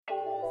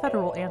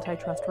Federal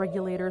antitrust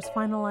regulators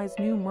finalize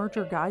new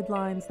merger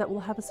guidelines that will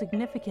have a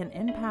significant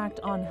impact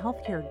on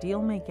healthcare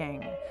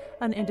deal-making.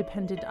 An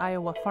independent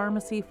Iowa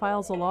pharmacy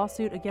files a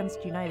lawsuit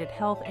against United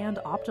Health and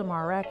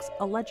OptumRx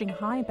alleging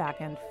high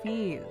back-end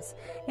fees.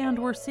 And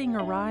we're seeing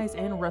a rise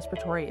in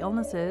respiratory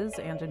illnesses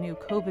and a new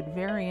COVID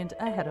variant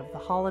ahead of the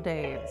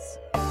holidays.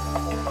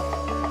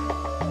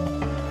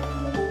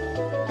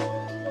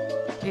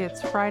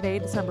 It's Friday,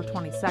 December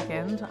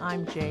 22nd.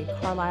 I'm Jay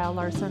Carlisle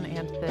Larson,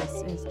 and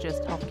this is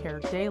Just Healthcare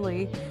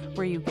Daily,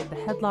 where you get the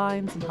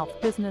headlines and health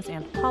business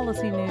and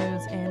policy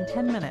news in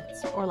 10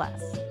 minutes or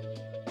less.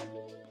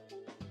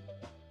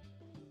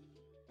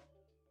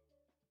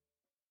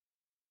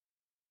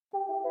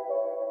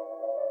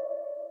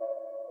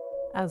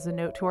 As a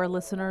note to our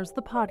listeners,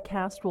 the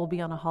podcast will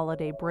be on a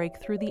holiday break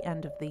through the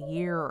end of the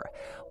year.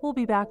 We'll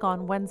be back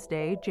on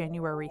Wednesday,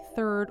 January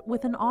 3rd,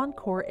 with an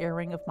encore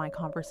airing of my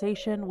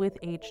conversation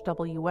with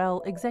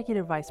HWL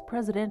Executive Vice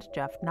President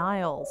Jeff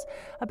Niles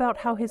about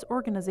how his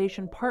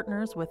organization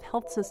partners with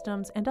health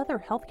systems and other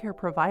healthcare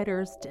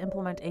providers to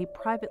implement a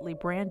privately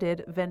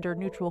branded,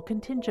 vendor-neutral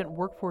contingent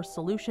workforce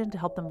solution to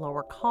help them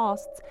lower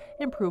costs,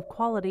 improve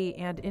quality,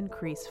 and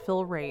increase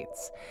fill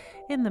rates.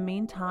 In the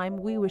meantime,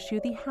 we wish you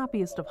the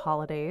happiest of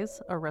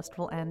holidays, a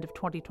restful end of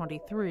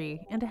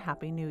 2023, and a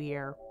Happy New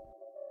Year.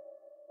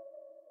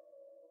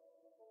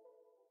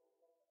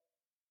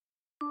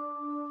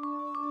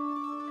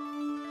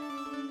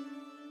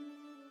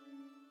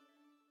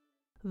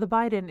 The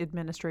Biden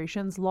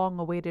administration's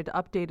long-awaited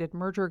updated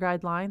merger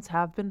guidelines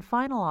have been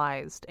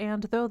finalized,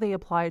 and though they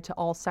apply to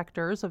all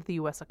sectors of the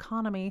U.S.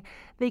 economy,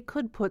 they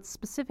could put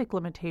specific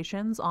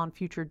limitations on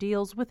future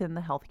deals within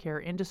the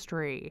healthcare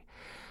industry.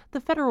 The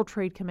Federal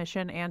Trade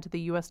Commission and the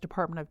U.S.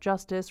 Department of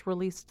Justice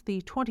released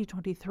the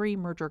 2023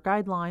 merger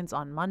guidelines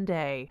on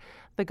Monday.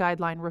 The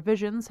guideline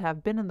revisions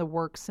have been in the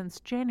works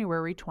since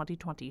January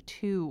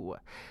 2022.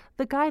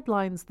 The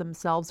guidelines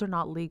themselves are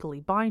not legally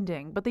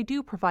binding, but they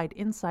do provide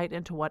insight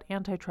into what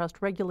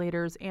antitrust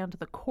regulators and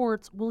the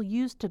courts will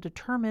use to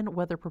determine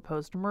whether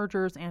proposed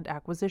mergers and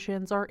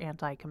acquisitions are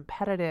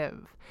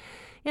anti-competitive.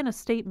 In a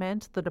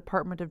statement, the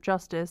Department of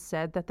Justice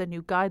said that the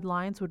new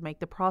guidelines would make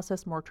the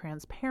process more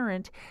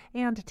transparent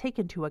and take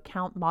into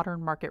account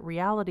modern market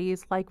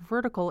realities like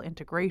vertical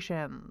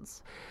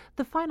integrations.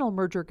 The final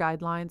merger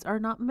guidelines are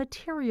not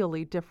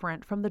materially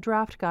different from the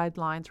draft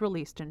guidelines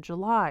released in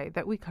July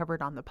that we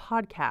covered on the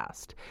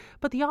podcast,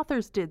 but the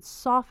authors did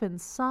soften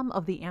some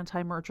of the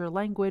anti-merger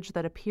language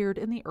that appeared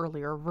in the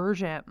earlier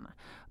version.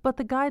 But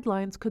the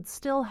guidelines could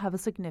still have a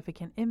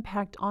significant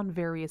impact on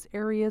various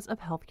areas of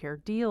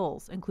healthcare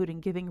deals, including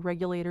giving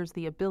regulators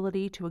the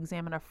ability to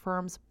examine a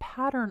firm's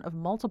pattern of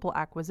multiple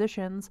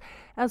acquisitions,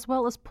 as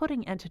well as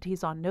putting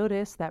entities on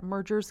notice that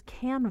mergers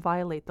can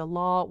violate the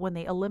law when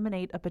they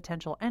eliminate a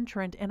potential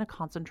entrant in a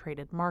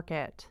concentrated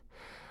market.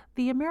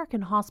 The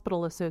American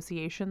Hospital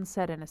Association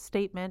said in a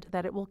statement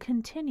that it will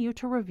continue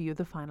to review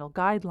the final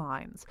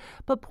guidelines,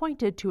 but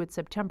pointed to its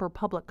September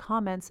public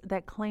comments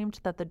that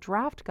claimed that the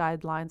draft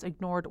guidelines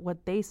ignored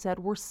what they said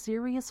were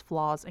serious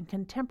flaws in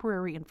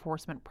contemporary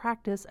enforcement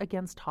practice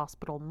against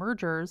hospital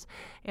mergers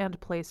and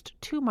placed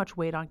too much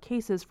weight on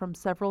cases from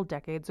several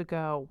decades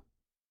ago.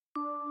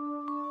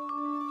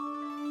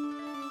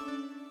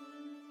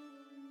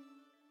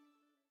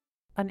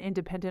 An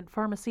independent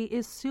pharmacy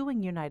is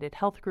suing United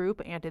Health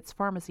Group and its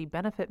pharmacy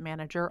benefit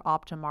manager,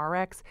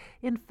 OptumRx,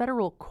 in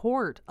federal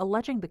court,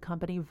 alleging the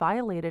company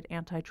violated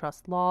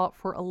antitrust law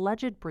for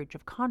alleged breach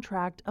of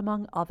contract,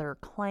 among other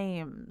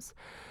claims.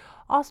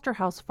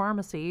 Osterhaus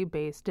Pharmacy,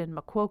 based in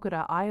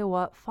Maquoketa,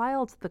 Iowa,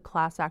 filed the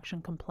class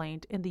action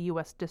complaint in the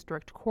U.S.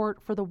 District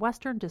Court for the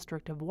Western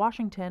District of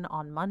Washington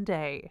on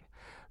Monday.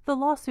 The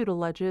lawsuit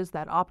alleges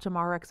that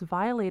OptumRx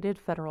violated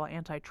federal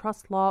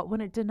antitrust law when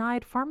it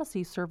denied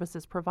pharmacy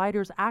services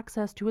providers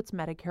access to its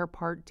Medicare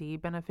Part D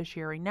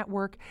beneficiary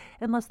network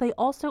unless they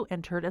also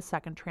entered a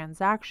second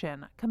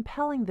transaction,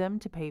 compelling them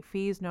to pay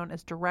fees known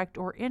as direct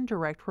or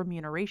indirect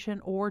remuneration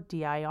or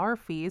DIR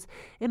fees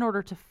in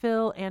order to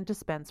fill and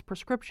dispense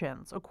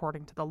prescriptions,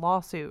 according to the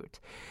lawsuit.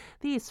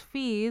 These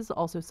fees,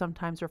 also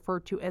sometimes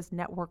referred to as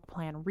network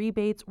plan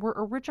rebates, were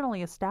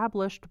originally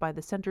established by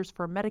the Centers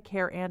for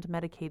Medicare and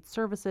Medicaid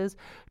Services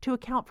to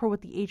account for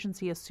what the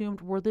agency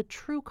assumed were the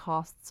true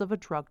costs of a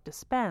drug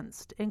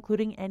dispensed,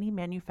 including any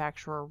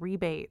manufacturer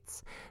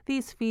rebates.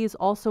 These fees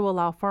also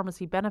allow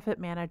pharmacy benefit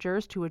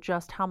managers to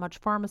adjust how much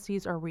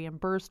pharmacies are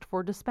reimbursed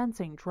for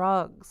dispensing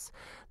drugs.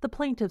 The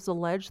plaintiffs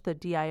allege the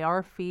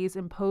DIR fees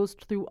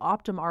imposed through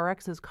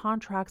OptumRx's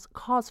contracts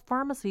cause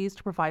pharmacies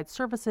to provide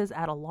services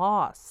at a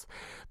loss.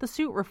 The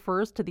suit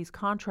refers to these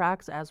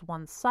contracts as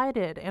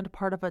one-sided and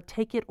part of a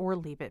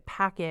take-it-or-leave-it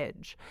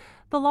package.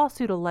 The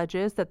lawsuit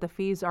alleges that the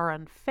fees are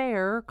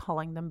unfair,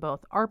 calling them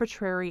both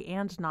arbitrary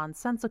and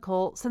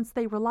nonsensical, since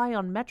they rely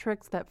on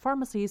metrics that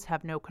pharmacies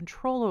have no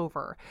control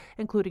over,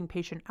 including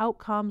patient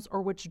outcomes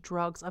or which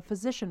drugs a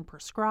physician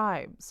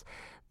prescribes.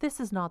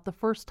 This is not the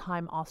first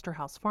time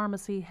Osterhaus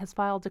Pharmacy has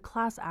filed a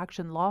class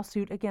action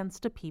lawsuit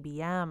against a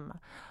PBM.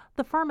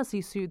 The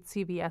pharmacy sued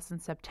CVS in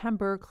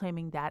September,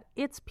 claiming that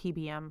its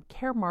PBM,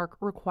 Caremark,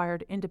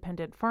 required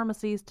independent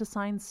pharmacies to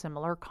sign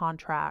similar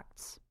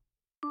contracts.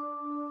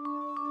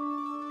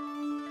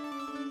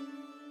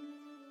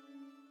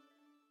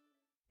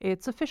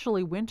 It's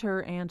officially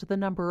winter, and the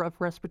number of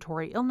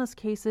respiratory illness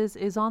cases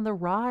is on the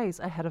rise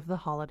ahead of the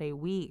holiday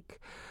week.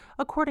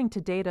 According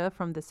to data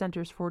from the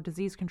Centers for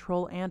Disease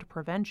Control and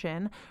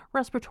Prevention,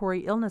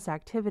 respiratory illness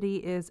activity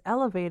is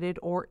elevated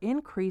or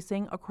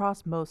increasing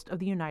across most of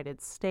the United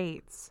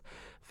States.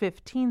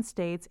 15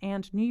 states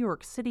and New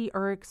York City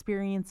are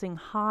experiencing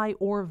high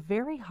or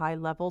very high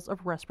levels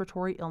of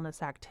respiratory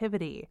illness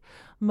activity.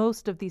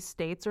 Most of these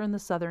states are in the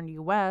southern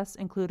U.S.,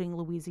 including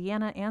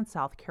Louisiana and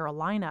South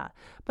Carolina,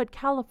 but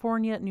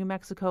California, New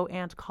Mexico,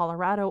 and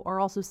Colorado are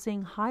also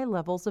seeing high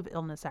levels of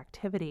illness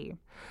activity.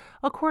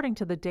 According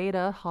to the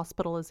data,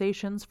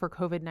 hospitalizations for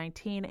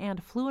COVID-19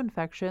 and flu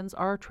infections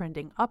are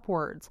trending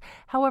upwards.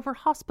 However,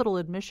 hospital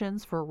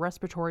admissions for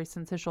respiratory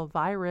syncytial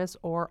virus,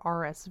 or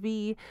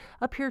RSV,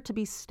 appear to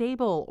be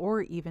stable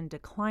or even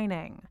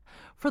declining.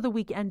 For the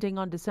week ending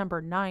on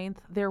December 9th,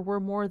 there were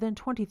more than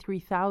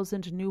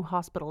 23,000 new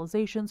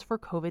hospitalizations for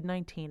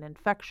COVID-19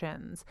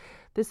 infections.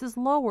 This is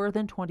lower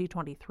than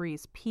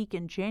 2023's peak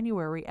in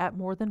January at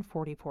more than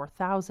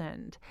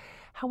 44,000.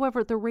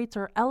 However, the rates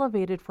are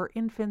elevated for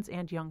infants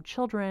and young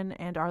children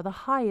and are the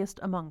highest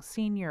among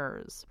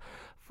seniors.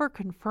 For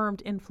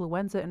confirmed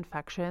influenza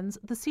infections,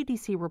 the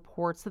CDC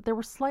reports that there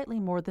were slightly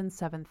more than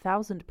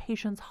 7,000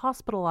 patients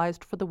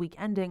hospitalized for the week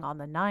ending on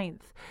the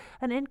 9th,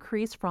 an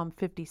increase from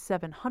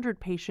 5,700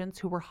 patients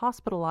who were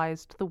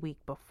hospitalized the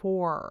week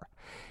before.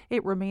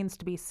 It remains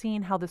to be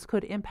seen how this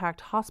could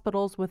impact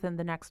hospitals within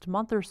the next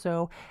month or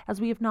so,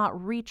 as we have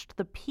not reached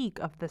the peak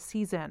of the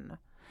season.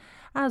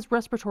 As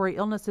respiratory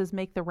illnesses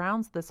make the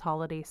rounds this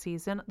holiday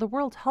season, the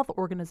World Health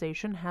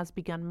Organization has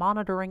begun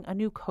monitoring a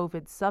new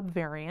COVID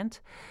subvariant.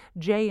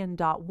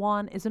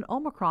 JN.1 is an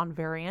Omicron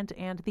variant,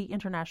 and the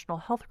International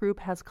Health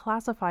Group has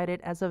classified it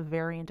as a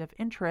variant of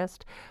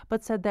interest,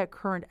 but said that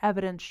current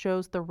evidence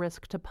shows the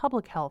risk to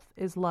public health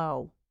is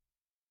low.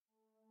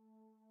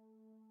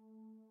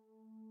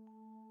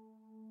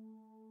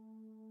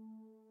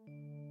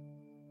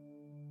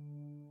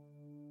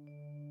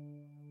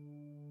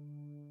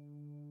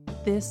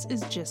 This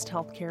is Gist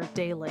Healthcare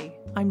Daily.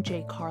 I'm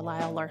Jay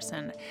Carlisle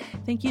Larson.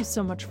 Thank you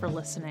so much for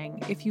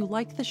listening. If you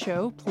like the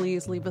show,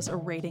 please leave us a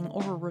rating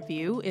or a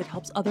review. It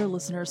helps other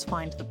listeners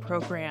find the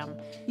program.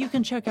 You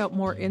can check out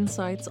more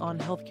insights on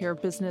healthcare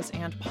business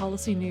and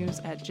policy news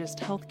at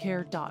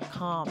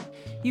gisthealthcare.com.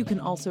 You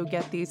can also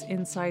get these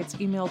insights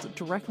emailed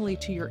directly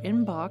to your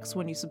inbox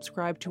when you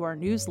subscribe to our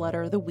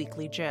newsletter, The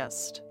Weekly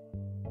Gist.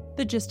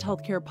 The Gist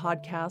Healthcare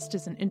podcast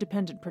is an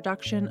independent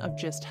production of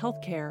Gist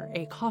Healthcare,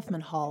 a Kaufman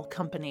Hall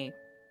company.